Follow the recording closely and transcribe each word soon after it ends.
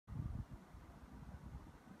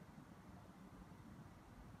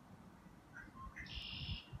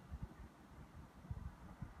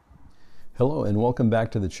Hello and welcome back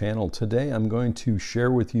to the channel. Today I'm going to share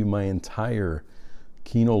with you my entire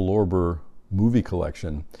Kino Lorber movie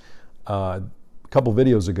collection. A couple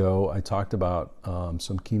videos ago I talked about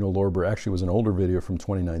some Kino Lorber. Actually, it was an older video from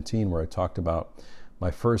 2019 where I talked about my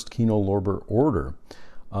first Kino Lorber order.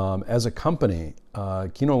 As a company,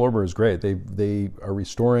 Kino Lorber is great. They are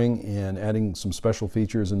restoring and adding some special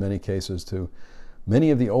features in many cases to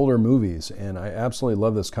many of the older movies, and I absolutely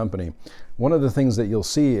love this company. One of the things that you'll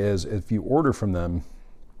see is if you order from them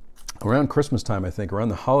around Christmas time, I think, around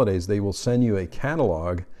the holidays, they will send you a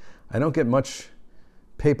catalog. I don't get much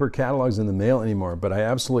paper catalogs in the mail anymore, but I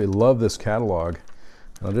absolutely love this catalog.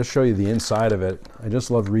 And I'll just show you the inside of it. I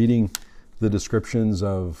just love reading the descriptions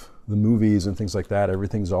of the movies and things like that.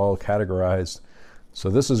 Everything's all categorized. So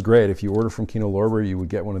this is great. If you order from Kino Lorber, you would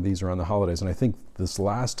get one of these around the holidays. And I think this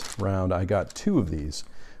last round, I got 2 of these,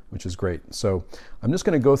 which is great. So I'm just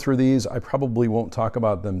going to go through these. I probably won't talk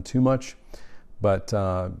about them too much, but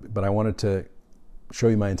I wanted to show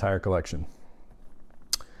you my entire collection.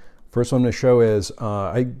 First one I'm going to show is,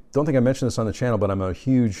 I don't think I mentioned this on the channel, but I'm a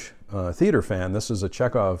huge theater fan. This is a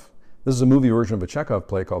Chekhov. This is a movie version of a Chekhov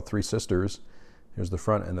play called Three Sisters. Here's the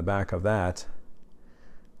front and the back of that.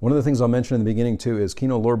 One of the things I'll mention in the beginning too is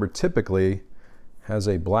Kino Lorber typically has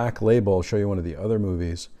a black label. I'll show you one of the other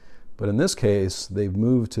movies, but in this case they've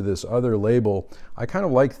moved to this other label. I kind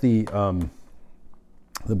of like the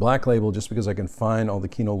black label just because I can find all the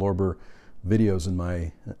Kino Lorber videos in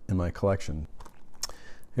my collection.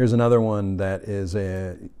 Here's another one that is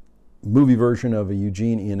a movie version of a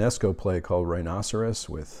Eugene Ionesco play called Rhinoceros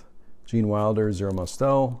with Gene Wilder, Zero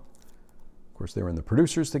Mostel. Of course, they were in The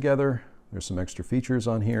Producers together. There's some extra features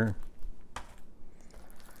on here.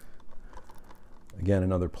 Again,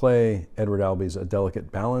 another play, Edward Albee's A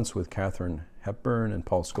Delicate Balance with Katharine Hepburn and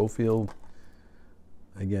Paul Scofield.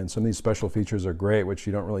 Again, some of these special features are great, which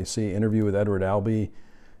you don't really see. Interview with Edward Albee,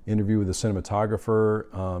 interview with the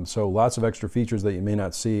cinematographer. So lots of extra features that you may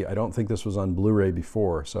not see. I don't think this was on Blu-ray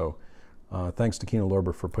before, so thanks to Kino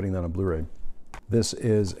Lorber for putting that on Blu-ray. This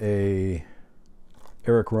is a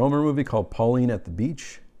Eric Romer movie called Pauline at the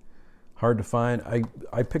Beach. Hard to find.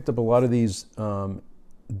 I picked up a lot of these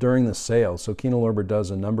during the sale. So Kino Lorber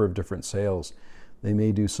does a number of different sales. They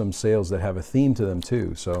may do some sales that have a theme to them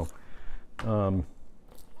too. So Kino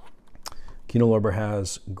Lorber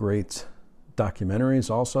has great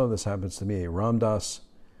documentaries also. This happens to be a Ramdas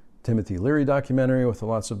Timothy Leary documentary with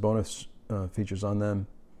lots of bonus features on them.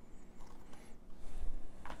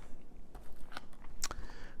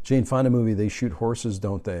 Jane Fonda movie, They Shoot Horses,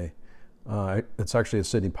 Don't They? It's actually a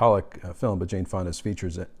Sidney Pollack film, but Jane Fonda is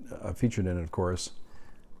featured in it, of course.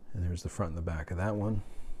 And there's the front and the back of that one.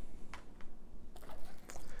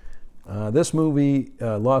 This movie,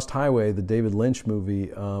 Lost Highway, the David Lynch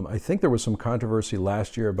movie, I think there was some controversy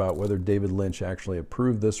last year about whether David Lynch actually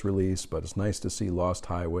approved this release, but it's nice to see Lost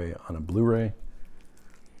Highway on a Blu-ray.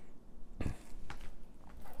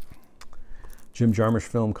 Jim Jarmusch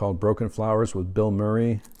film called Broken Flowers with Bill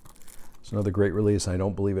Murray. It's another great release. I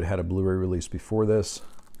don't believe it had a Blu-ray release before this.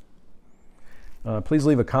 Please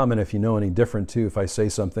leave a comment if you know any different too. If I say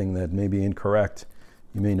something that may be incorrect,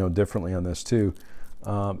 you may know differently on this too.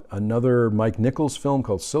 Another Mike Nichols film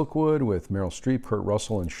called Silkwood with Meryl Streep, Kurt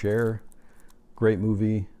Russell, and Cher. Great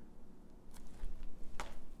movie.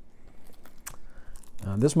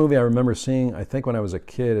 This movie I remember seeing, I think when I was a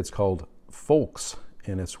kid. It's called Folks,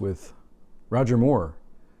 and it's with Roger Moore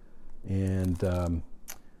and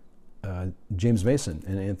James Mason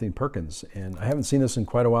and Anthony Perkins. And I haven't seen this in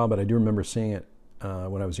quite a while, but I do remember seeing it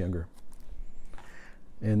when I was younger.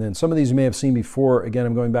 And then some of these you may have seen before. Again,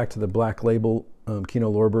 I'm going back to the black label,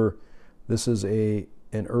 Kino Lorber. This is an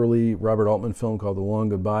early Robert Altman film called The Long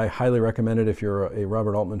Goodbye. Highly recommended if you're a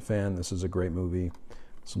Robert Altman fan. This is a great movie.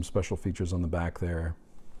 Some special features on the back there.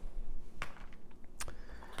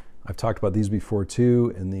 I've talked about these before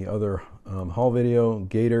too in the other haul video.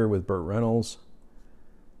 Gator with Burt Reynolds.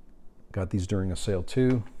 Got these during a sale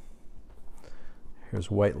too.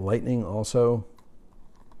 Here's White Lightning also.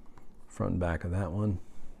 Front and back of that one.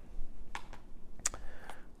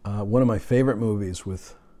 One of my favorite movies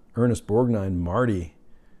with Ernest Borgnine, Marty.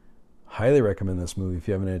 Highly recommend this movie if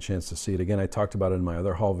you haven't had a chance to see it. Again, I talked about it in my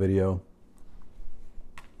other haul video.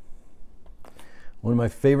 One of my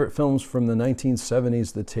favorite films from the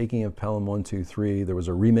 1970s, The Taking of Pelham 1, 2, 3. There was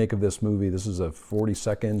a remake of this movie. This is a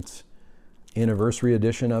 42nd anniversary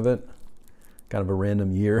edition of it. Kind of a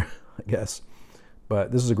random year, I guess.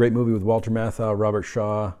 But this is a great movie with Walter Matthau, Robert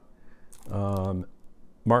Shaw,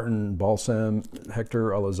 Martin Balsam,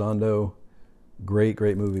 Hector Elizondo. Great,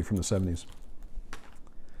 great movie from the 70s.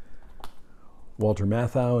 Walter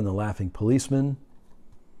Matthau and the Laughing Policeman.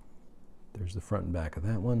 There's the front and back of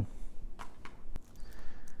that one.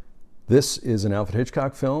 This is an Alfred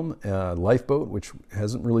Hitchcock film, Lifeboat, which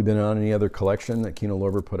hasn't really been on any other collection that Kino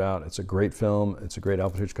Lorber put out. It's a great film. It's a great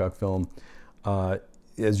Alfred Hitchcock film.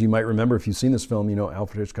 As you might remember, if you've seen this film, you know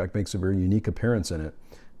Alfred Hitchcock makes a very unique appearance in it.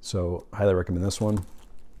 So highly recommend this one.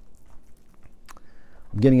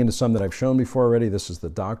 I'm getting into some that I've shown before already. This is The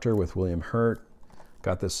Doctor with William Hurt.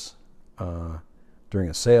 Got this during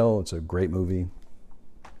a sale. It's a great movie.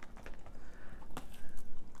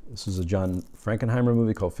 This is a John Frankenheimer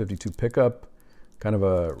movie called 52 Pickup. Kind of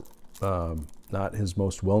a, not his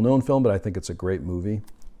most well-known film, but I think it's a great movie.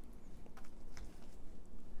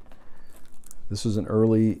 This is an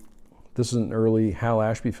early Hal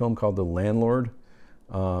Ashby film called The Landlord.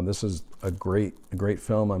 This is a great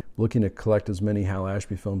film. I'm looking to collect as many Hal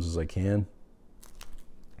Ashby films as I can.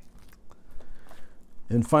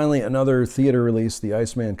 And finally, another theater release, The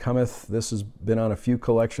Iceman Cometh. This has been on a few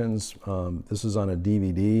collections. This is on a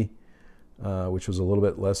DVD, which was a little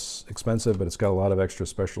bit less expensive, but it's got a lot of extra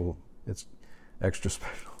special. It's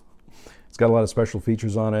got a lot of special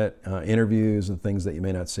features on it, interviews and things that you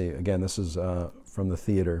may not see. Again, this is from the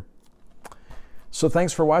theater. So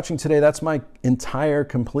thanks for watching today. That's my entire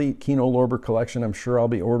complete Kino Lorber collection. I'm sure I'll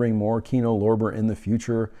be ordering more Kino Lorber in the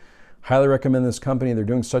future. Highly recommend this company. They're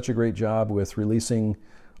doing such a great job with releasing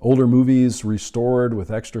older movies restored with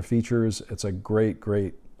extra features. It's a great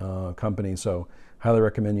company. So highly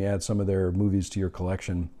recommend you add some of their movies to your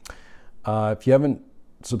collection. If you haven't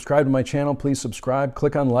subscribed to my channel, please subscribe.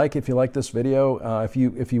 Click on like if you like this video. If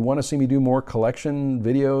you want to see me do more collection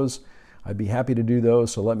videos, I'd be happy to do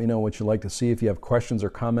those. So let me know what you'd like to see. If you have questions or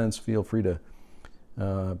comments, feel free to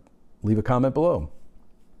leave a comment below.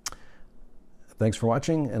 Thanks for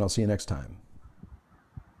watching, and I'll see you next time.